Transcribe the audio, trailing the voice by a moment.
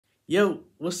Yo,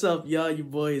 what's up, y'all? Your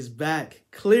boy is back.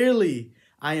 Clearly,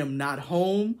 I am not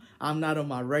home. I'm not on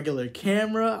my regular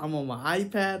camera. I'm on my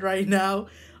iPad right now.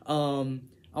 I'm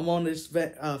on this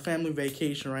family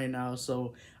vacation right now,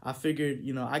 so I figured,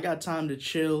 I got time to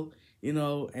chill,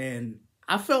 and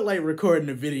I felt like recording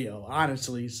a video,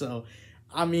 honestly. So,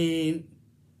 I mean,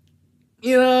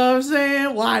 you know what I'm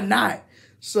saying? Why not?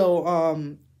 So,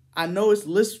 I know it's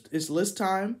list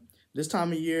time. This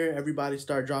time of year, everybody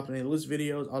start dropping their list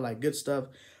videos, all that good stuff.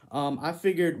 I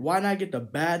figured why not get the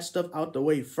bad stuff out the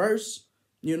way first,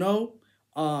 you know?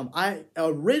 I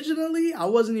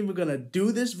wasn't even gonna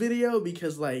do this video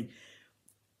because like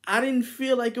I didn't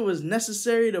feel like it was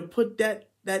necessary to put that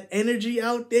energy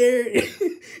out there,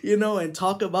 and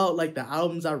talk about like the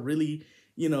albums I really,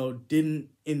 didn't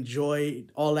enjoy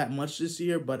all that much this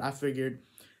year. But I figured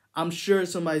I'm sure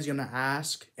somebody's gonna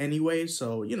ask anyway,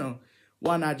 so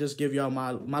why not just give y'all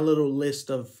my little list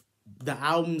of the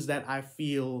albums that I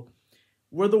feel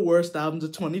were the worst albums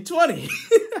of 2020.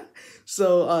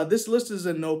 So this list is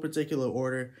in no particular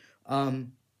order.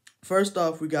 First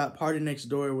off, we got Party Next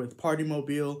Door with Party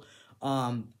Mobile.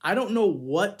 I don't know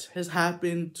what has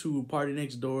happened to Party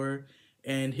Next Door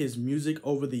and his music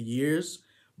over the years,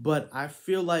 but I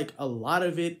feel like a lot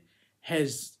of it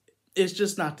it's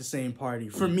just not the same party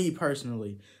for me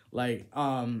personally. Like,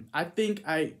 I think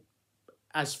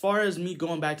as far as me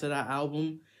going back to that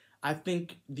album, I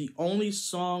think the only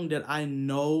song that I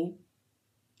know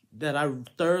that I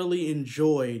thoroughly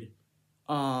enjoyed,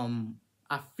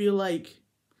 I feel like,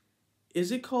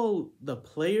 is it called The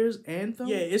Players Anthem?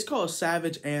 Yeah, it's called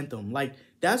Savage Anthem. Like,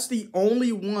 that's the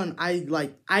only one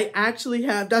I actually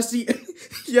have. That's the,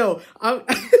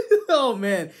 oh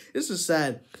man, this is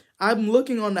sad. I'm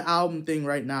looking on the album thing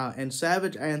right now, and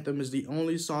Savage Anthem is the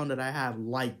only song that I have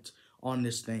liked on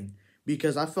this thing,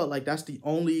 because I felt like that's the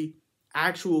only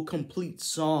actual complete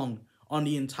song on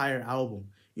the entire album.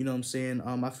 You know what I'm saying?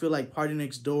 I feel like Party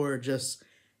Next Door just,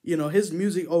 his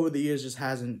music over the years just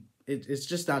hasn't, it's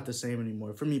just not the same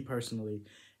anymore for me personally.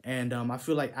 And I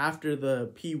feel like after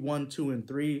the P1, 2, and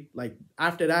 3, like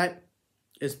after that,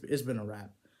 it's been a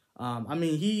wrap. I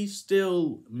mean, he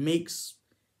still makes,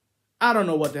 I don't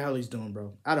know what the hell he's doing,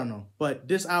 bro. I don't know. But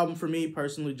this album for me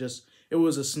personally, it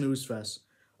was a snooze fest.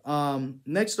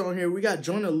 Next on here, we got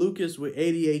Joyner Lucas with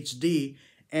ADHD.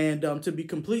 And to be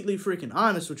completely freaking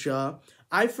honest with y'all,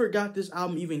 I forgot this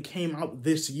album even came out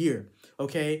this year,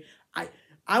 okay?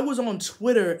 I was on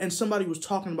Twitter and somebody was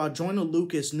talking about Joyner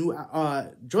Lucas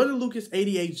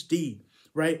ADHD,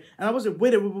 right? And I was like,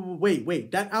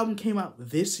 wait, that album came out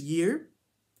this year?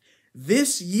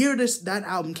 This year that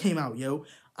album came out, yo.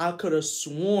 I could have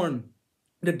sworn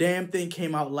the damn thing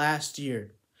came out last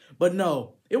year. But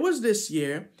no, it was this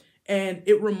year. And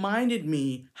it reminded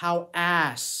me how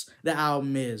ass the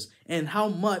album is and how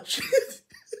much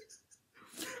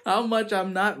how much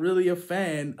I'm not really a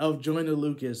fan of Joyner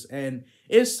Lucas. And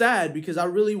it's sad because I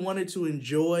really wanted to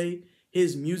enjoy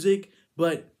his music,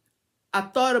 but I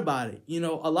thought about it.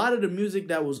 A lot of the music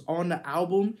that was on the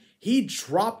album, he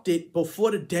dropped it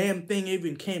before the damn thing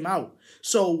even came out.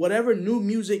 So whatever new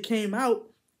music came out,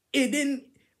 it didn't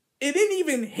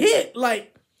even hit.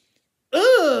 Like,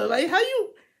 like how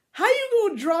you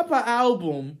gonna drop an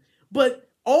album, but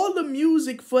all the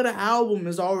music for the album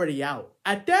is already out?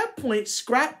 At that point,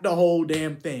 scrap the whole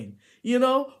damn thing,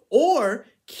 or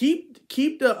keep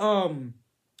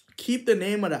the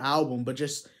name of the album, but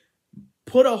just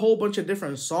put a whole bunch of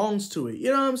different songs to it.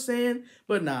 You know what I'm saying?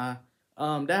 But nah,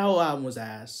 that whole album was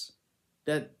ass.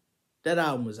 That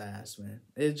album was ass, man.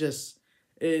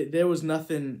 There was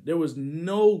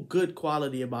no good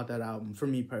quality about that album for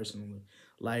me personally.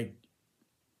 Like,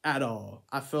 at all.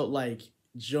 I felt like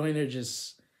Joyner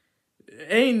just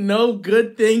ain't no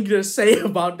good thing to say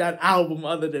about that album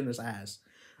other than his ass.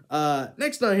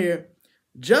 Next on here,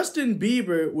 Justin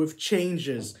Bieber with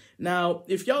Changes. Now,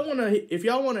 if y'all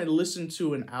wanna listen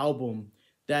to an album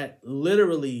that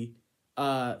literally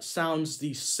sounds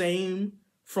the same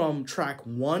from track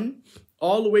 1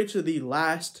 all the way to the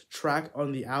last track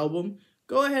on the album,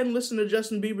 go ahead and listen to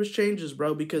Justin Bieber's Changes,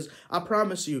 bro, because I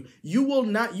promise you, you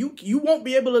won't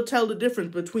be able to tell the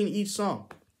difference between each song.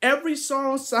 Every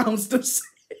song sounds the same.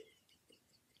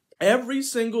 Every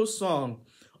single song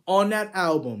on that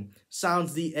album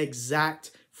sounds the exact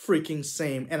freaking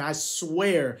same. And I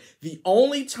swear, the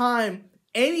only time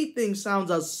anything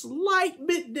sounds a slight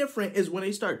bit different is when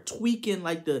they start tweaking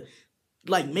like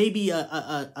maybe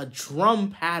a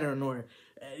drum pattern or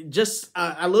just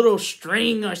a little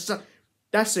string or something.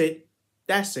 That's it.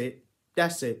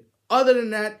 Other than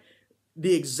that,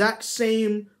 the exact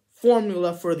same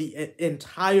formula for the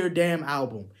entire damn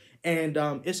album. And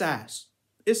it's ass.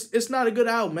 It's not a good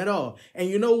album at all. And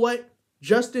you know what?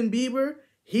 Justin Bieber,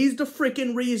 he's the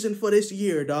freaking reason for this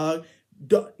year, dog.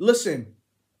 Listen,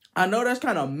 I know that's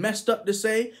kind of messed up to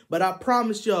say, but I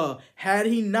promise y'all, had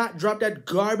he not dropped that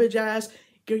garbage ass,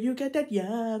 girl, you got that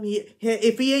yummy.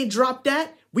 If he ain't dropped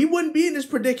that, we wouldn't be in this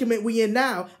predicament we in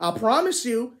now. I promise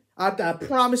you. I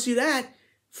promise you that.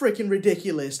 Freaking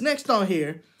ridiculous. Next on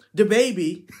here,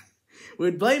 DaBaby.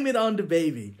 We'd blame it on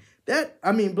DaBaby.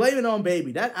 Blame it on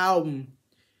Baby. That album,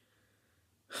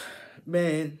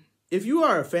 man, if you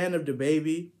are a fan of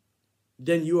DaBaby,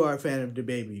 then you are a fan of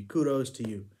DaBaby. Kudos to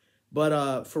you.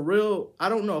 But for real, I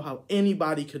don't know how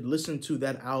anybody could listen to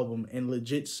that album and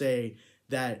legit say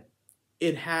that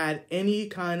it had any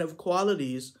kind of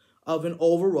qualities of an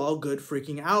overall good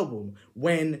freaking album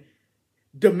when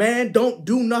the man don't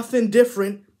do nothing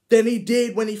different than he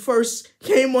did when he first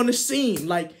came on the scene.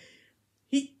 Like,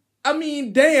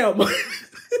 damn.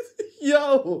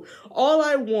 Yo, all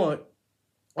I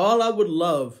would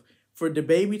love for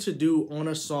DaBaby to do on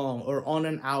a song or on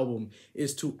an album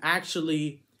is to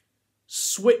actually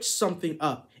switch something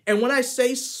up. And when I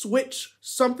say switch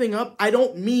something up, I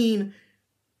don't mean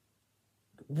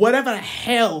whatever the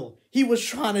hell he was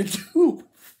trying to do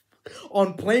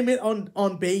on Blame It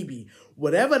on Baby.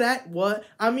 Whatever that was.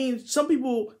 I mean, some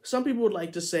people would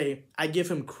like to say I give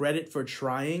him credit for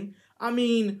trying. I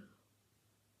mean,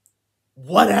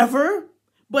 whatever.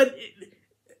 But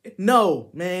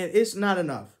no, man, it's not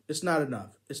enough. It's not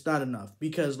enough. It's not enough.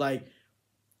 Because, like,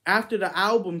 after the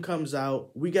album comes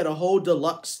out, we get a whole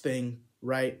deluxe thing,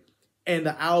 right? And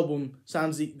the album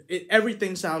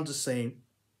everything sounds the same.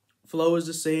 Flow is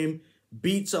the same.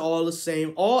 Beats are all the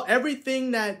same.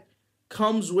 Everything that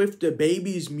comes with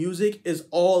DaBaby's music is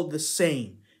all the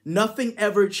same. Nothing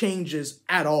ever changes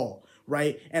at all,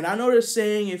 right? And I know they're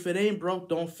saying if it ain't broke,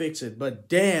 don't fix it. But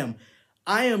damn,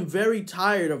 I am very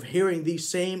tired of hearing the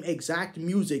same exact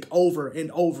music over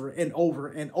and over and over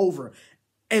and over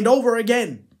and over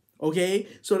again. Okay,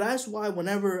 so that's why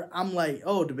whenever I'm like,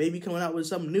 oh, DaBaby coming out with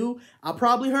something new, I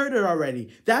probably heard it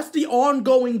already. That's the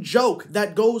ongoing joke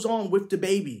that goes on with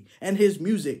DaBaby and his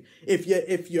music.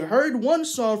 If you heard one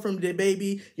song from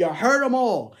DaBaby, you heard them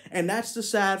all. And that's the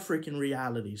sad freaking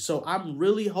reality. So I'm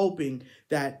really hoping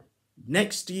that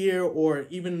next year or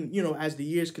even, as the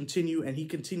years continue and he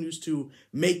continues to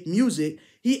make music,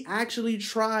 he actually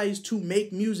tries to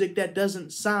make music that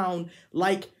doesn't sound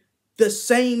like the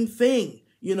same thing.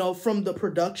 From the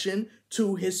production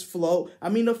to his flow. I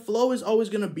mean, the flow is always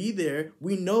going to be there.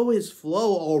 We know his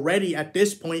flow already at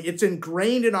this point. It's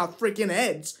ingrained in our freaking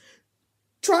heads.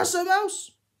 Try something else.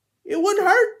 It wouldn't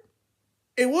hurt.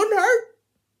 It wouldn't hurt.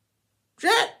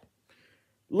 Shit.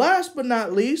 Last but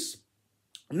not least,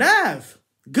 Nav.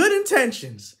 Good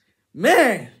Intentions.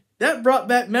 Man, that brought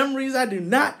back memories I do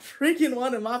not freaking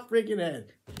want in my freaking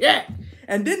head. Yeah.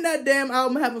 And didn't that damn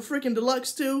album have a freaking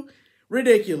deluxe too?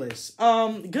 Ridiculous.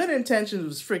 Good Intentions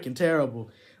was freaking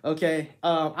terrible. Okay.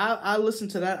 I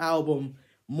listened to that album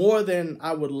more than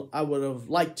I would have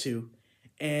liked to.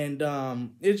 And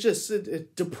it's just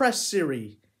Depressed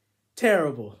Siri.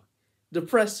 Terrible.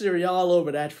 Depressed Siri all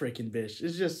over that freaking bitch.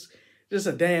 It's just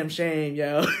a damn shame,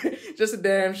 yo. Just a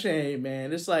damn shame,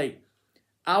 man. It's like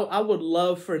I would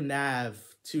love for Nav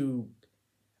to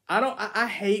I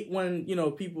hate when,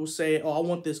 people say, oh, I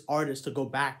want this artist to go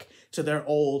back to their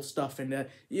old stuff. And,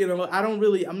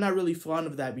 I'm not really fond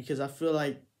of that because I feel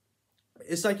like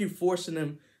it's like you forcing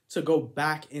them to go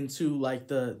back into like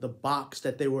the box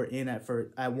that they were in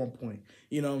at one point.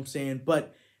 You know what I'm saying?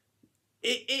 But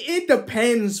it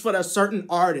depends for a certain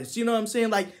artist. You know what I'm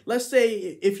saying? Like, let's say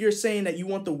if you're saying that you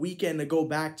want The Weeknd to go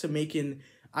back to making,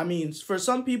 for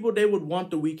some people, they would want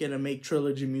The Weeknd to make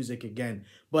trilogy music again.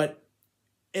 But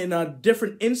in a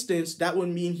different instance, that would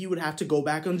mean he would have to go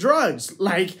back on drugs,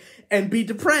 and be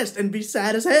depressed and be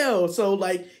sad as hell. So,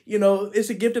 it's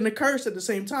a gift and a curse at the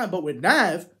same time. But with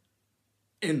Nav,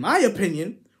 in my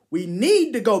opinion, we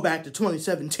need to go back to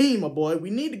 2017, my boy. We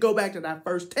need to go back to that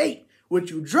first tape,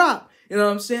 which you dropped. You know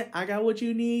what I'm saying? I got what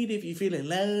you need if you're feeling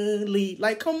lonely.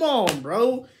 Like, come on,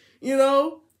 bro.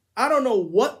 I don't know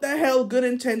what the hell Good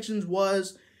Intentions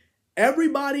was.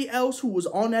 Everybody else who was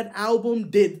on that album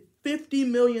did 50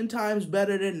 million times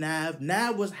better than Nav.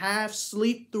 Nav was half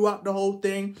sleep throughout the whole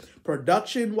thing.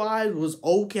 Production-wise was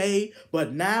okay,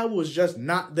 but Nav was just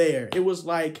not there. It was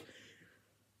like,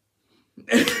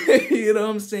 you know what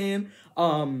I'm saying?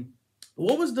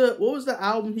 What was the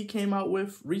album he came out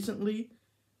with recently?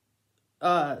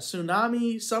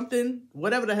 Tsunami something,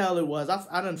 whatever the hell it was.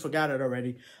 I done forgot it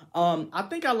already. I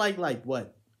think I like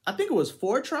what? I think it was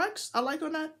 4 tracks I like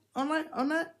on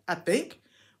that, I think.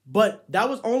 But that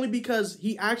was only because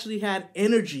he actually had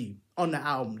energy on the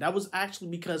album. That was actually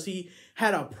because he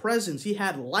had a presence. He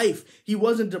had life. He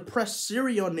wasn't depressed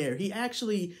Siri on there. He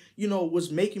actually, you know,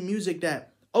 was making music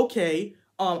that, okay,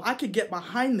 I could get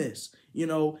behind this, you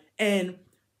know, and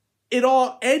it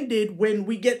all ended when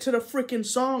we get to the freaking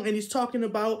song and he's talking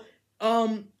about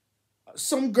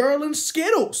some girl in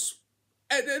Skittles.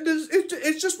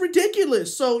 It's just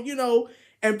ridiculous. So, you know,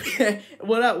 and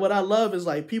what I love is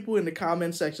like people in the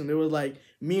comment section, they were like,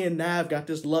 me and Nav got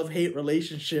this love-hate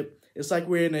relationship. It's like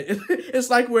we're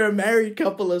a married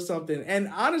couple or something. And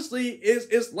honestly,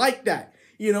 it's like that,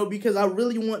 you know, because I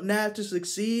really want Nav to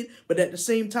succeed, but at the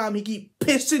same time, he keep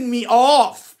pissing me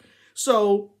off.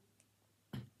 So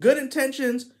good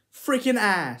intentions, freaking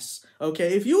ass.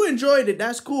 Okay, if you enjoyed it,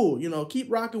 that's cool. You know,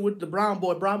 keep rocking with the Brown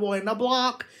Boy in the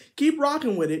block. Keep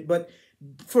rocking with it. But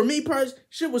for me, personally,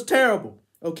 shit was terrible.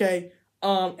 Okay,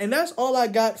 and that's all I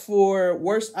got for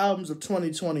worst albums of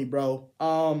 2020, bro.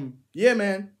 Yeah,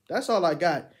 man, that's all I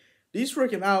got. These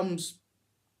freaking albums,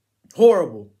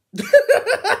 horrible.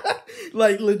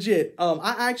 Like legit.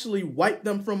 I actually wiped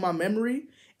them from my memory,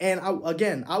 and I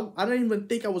didn't even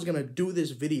think I was gonna do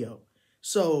this video.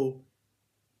 So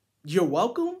you're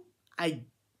welcome.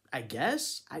 I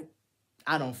guess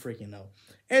I don't freaking know.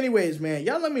 Anyways, man,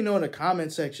 y'all let me know in the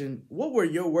comment section what were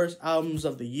your worst albums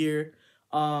of the year.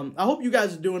 I hope you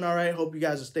guys are doing all right. Hope you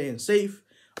guys are staying safe.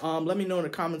 Let me know in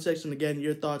the comment section again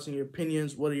your thoughts and your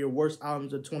opinions. What are your worst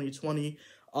albums of 2020?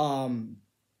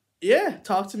 Yeah,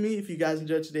 talk to me. If you guys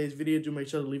enjoyed today's video, do make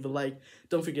sure to leave a like.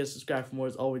 Don't forget to subscribe for more.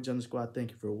 As always, Jonah Squad,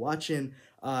 thank you for watching.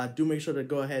 Do make sure to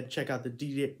go ahead and check out the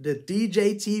DJ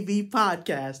TV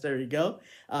podcast. There you go.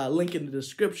 Link in the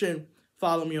description.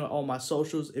 Follow me on all my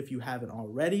socials if you haven't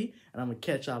already. And I'm going to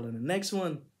catch y'all in the next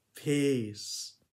one. Peace.